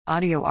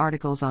Audio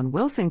articles on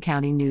Wilson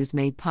County News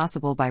made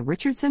possible by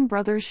Richardson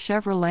Brothers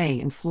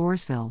Chevrolet in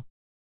Floresville.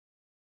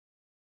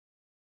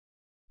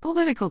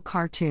 Political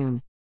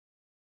cartoon.